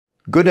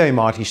Good day,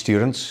 Marty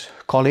students,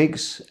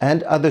 colleagues,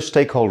 and other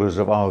stakeholders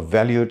of our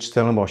valued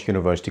Stellenbosch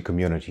University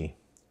community.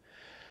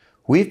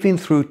 We've been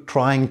through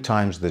trying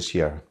times this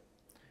year.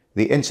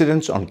 The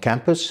incidents on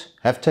campus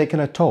have taken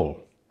a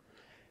toll.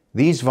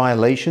 These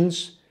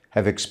violations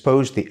have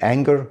exposed the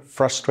anger,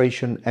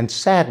 frustration, and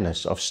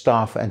sadness of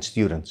staff and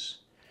students.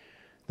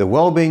 The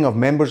well-being of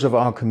members of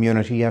our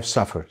community have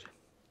suffered.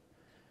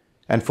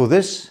 And for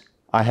this,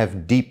 I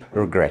have deep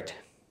regret.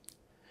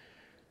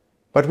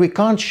 But we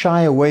can't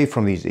shy away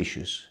from these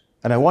issues,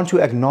 and I want to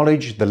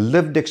acknowledge the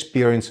lived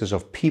experiences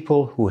of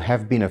people who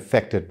have been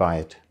affected by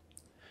it.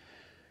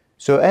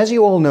 So as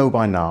you all know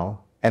by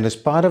now, and as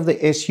part of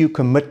the SU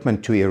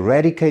commitment to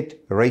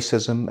eradicate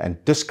racism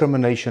and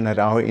discrimination at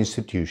our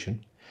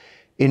institution,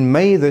 in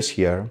May this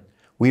year,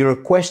 we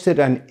requested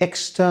an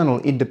external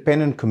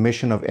independent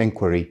commission of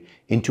inquiry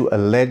into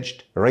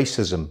alleged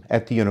racism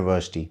at the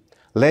university,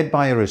 led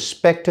by a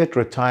respected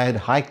retired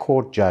High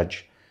Court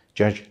judge,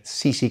 Judge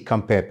Sisi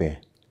Khampepe.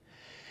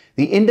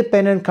 The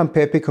Independent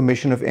Khampepe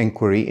Commission of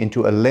Inquiry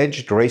into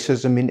alleged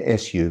racism in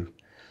SU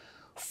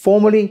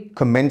formally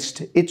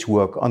commenced its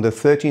work on the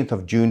 13th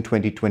of June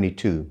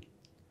 2022.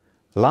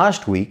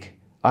 Last week,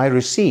 I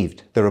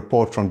received the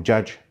report from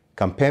Judge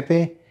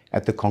Khampepe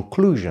at the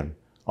conclusion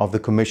of the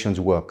Commission's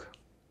work.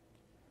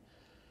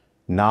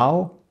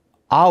 Now,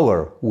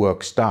 our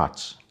work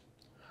starts.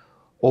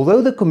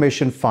 Although the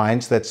Commission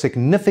finds that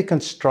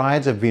significant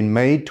strides have been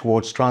made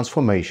towards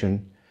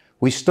transformation,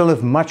 we still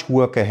have much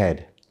work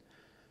ahead,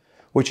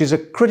 which is a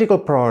critical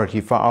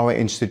priority for our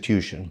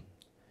institution.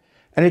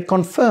 And it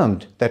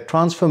confirmed that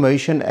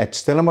transformation at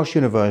Stellenbosch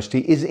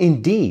University is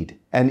indeed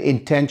an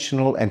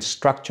intentional and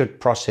structured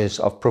process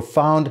of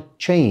profound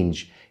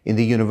change in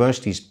the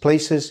university's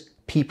places,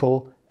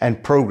 people,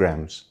 and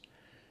programs.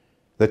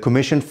 The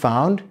Commission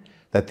found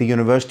that the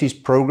university's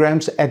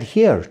programs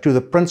adhere to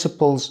the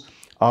principles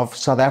of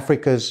South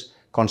Africa's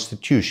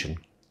Constitution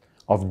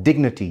of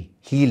dignity,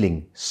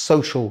 healing,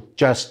 social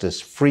justice,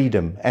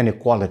 freedom, and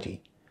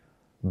equality.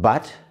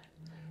 But,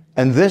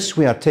 and this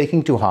we are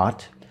taking to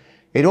heart,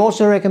 it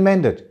also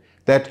recommended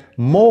that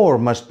more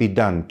must be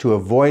done to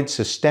avoid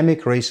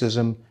systemic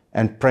racism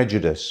and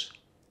prejudice.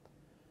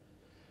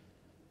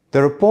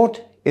 The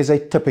report is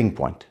a tipping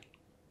point.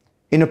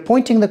 In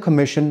appointing the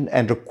Commission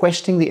and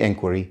requesting the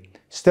inquiry,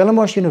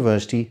 Stellenbosch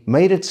University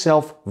made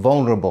itself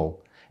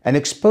vulnerable and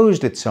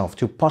exposed itself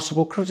to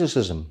possible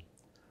criticism.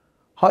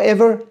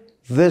 However,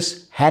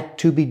 this had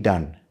to be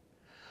done.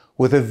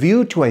 With a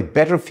view to a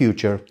better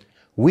future,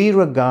 we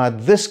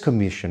regard this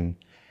Commission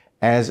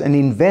as an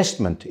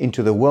investment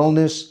into the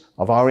wellness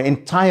of our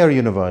entire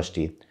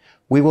university.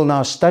 We will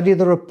now study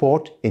the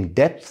report in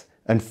depth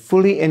and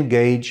fully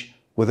engage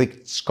with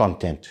its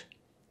content.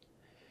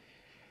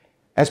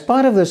 As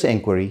part of this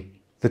inquiry,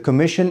 the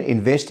Commission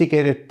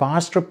investigated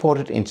past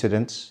reported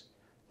incidents,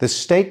 the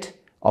state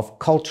of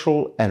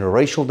cultural and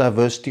racial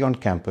diversity on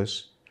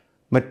campus,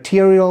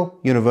 material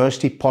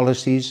university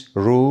policies,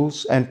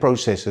 rules, and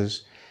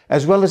processes,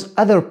 as well as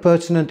other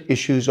pertinent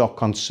issues or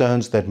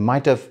concerns that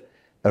might have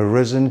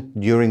arisen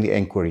during the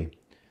inquiry.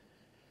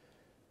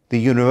 The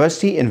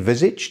university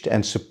envisaged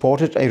and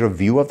supported a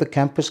review of the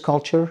campus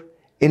culture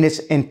in its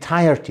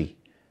entirety,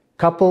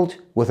 coupled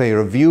with a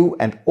review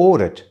and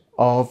audit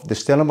of the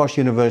Stellenbosch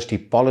University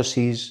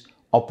policies,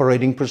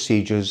 operating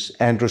procedures,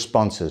 and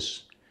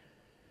responses.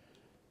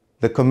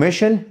 The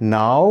Commission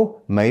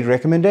now made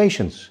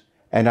recommendations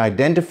and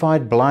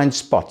identified blind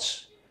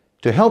spots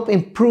to help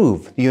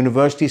improve the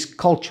university's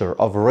culture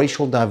of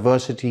racial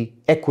diversity,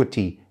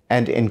 equity,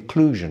 and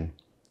inclusion.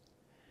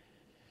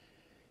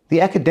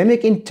 The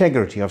academic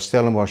integrity of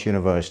Stellenbosch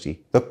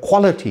University, the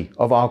quality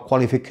of our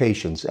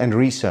qualifications and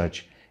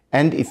research,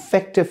 and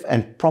effective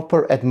and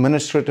proper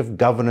administrative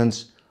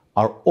governance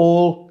are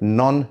all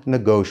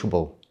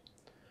non-negotiable.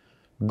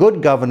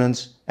 Good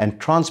governance and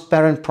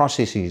transparent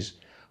processes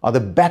are the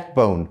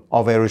backbone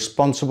of a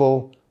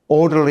responsible,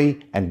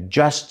 orderly, and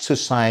just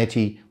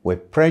society where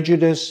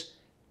prejudice,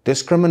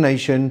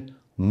 discrimination,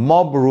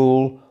 mob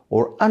rule,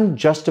 or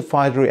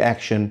unjustified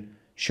reaction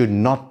should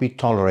not be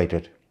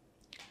tolerated.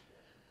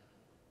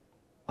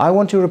 I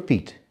want to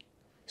repeat,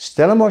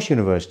 Stellenbosch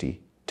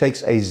University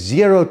takes a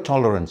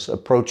zero-tolerance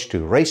approach to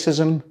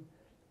racism,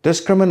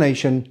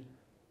 discrimination,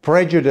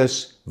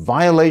 prejudice,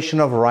 violation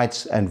of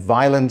rights, and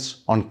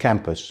violence on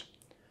campus.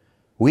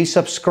 We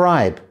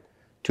subscribe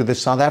to the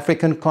South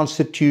African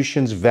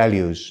Constitution's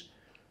values,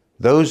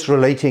 those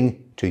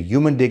relating to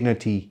human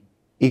dignity,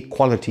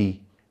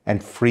 equality,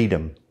 and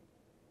freedom.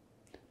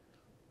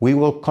 We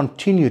will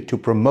continue to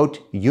promote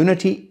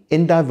unity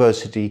in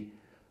diversity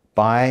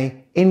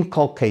by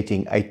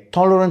inculcating a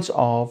tolerance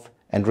of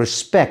and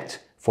respect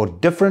for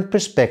different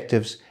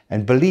perspectives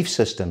and belief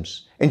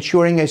systems,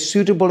 ensuring a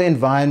suitable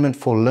environment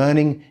for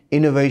learning,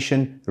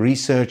 innovation,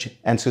 research,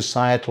 and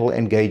societal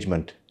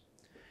engagement.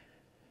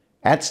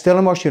 At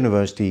Stellenbosch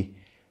University,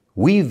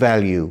 we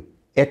value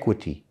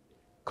equity,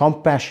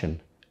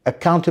 compassion,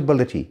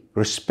 accountability,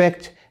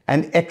 respect,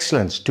 and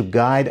excellence to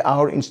guide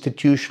our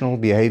institutional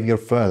behavior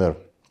further.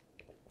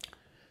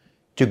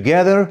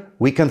 Together,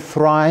 we can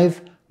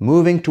thrive,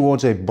 moving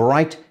towards a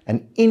bright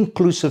and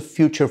inclusive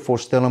future for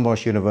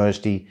Stellenbosch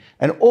University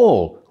and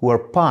all who are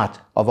part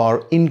of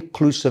our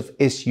inclusive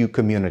SU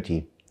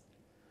community.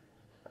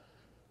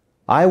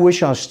 I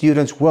wish our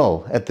students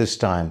well at this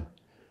time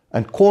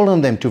and call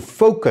on them to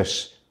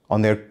focus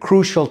on their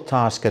crucial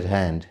task at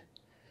hand.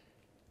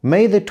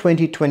 May the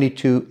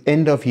 2022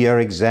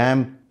 end-of-year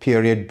exam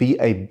period be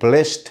a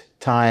blessed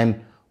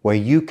time where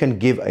you can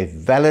give a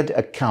valid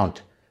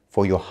account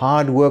for your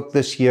hard work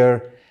this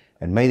year,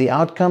 and may the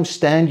outcome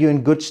stand you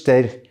in good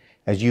stead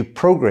as you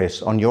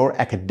progress on your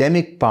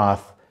academic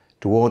path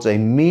towards a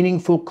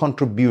meaningful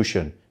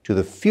contribution to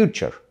the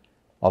future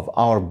of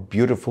our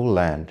beautiful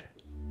land.